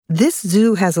This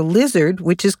zoo has a lizard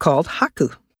which is called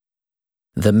Haku.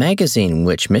 The magazine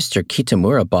which Mr.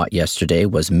 Kitamura bought yesterday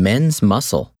was Men's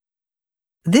Muscle.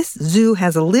 This zoo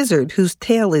has a lizard whose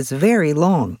tail is very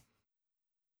long.